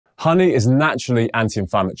Honey is naturally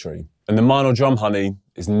anti-inflammatory, and the Meinl drum honey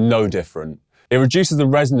is no different. It reduces the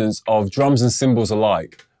resonance of drums and cymbals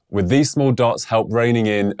alike, with these small dots help reining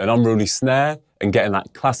in an unruly snare and getting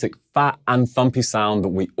that classic fat and thumpy sound that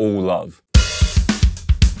we all love.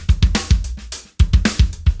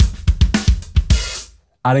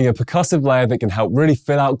 Adding a percussive layer that can help really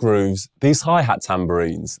fill out grooves, these hi-hat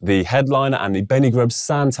tambourines, the headliner and the Benny Grubb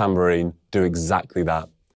sand tambourine, do exactly that.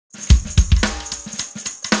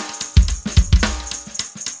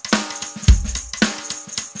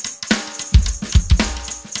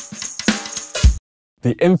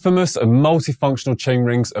 The infamous and multifunctional chain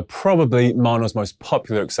rings are probably Meinl's most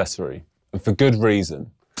popular accessory, and for good reason.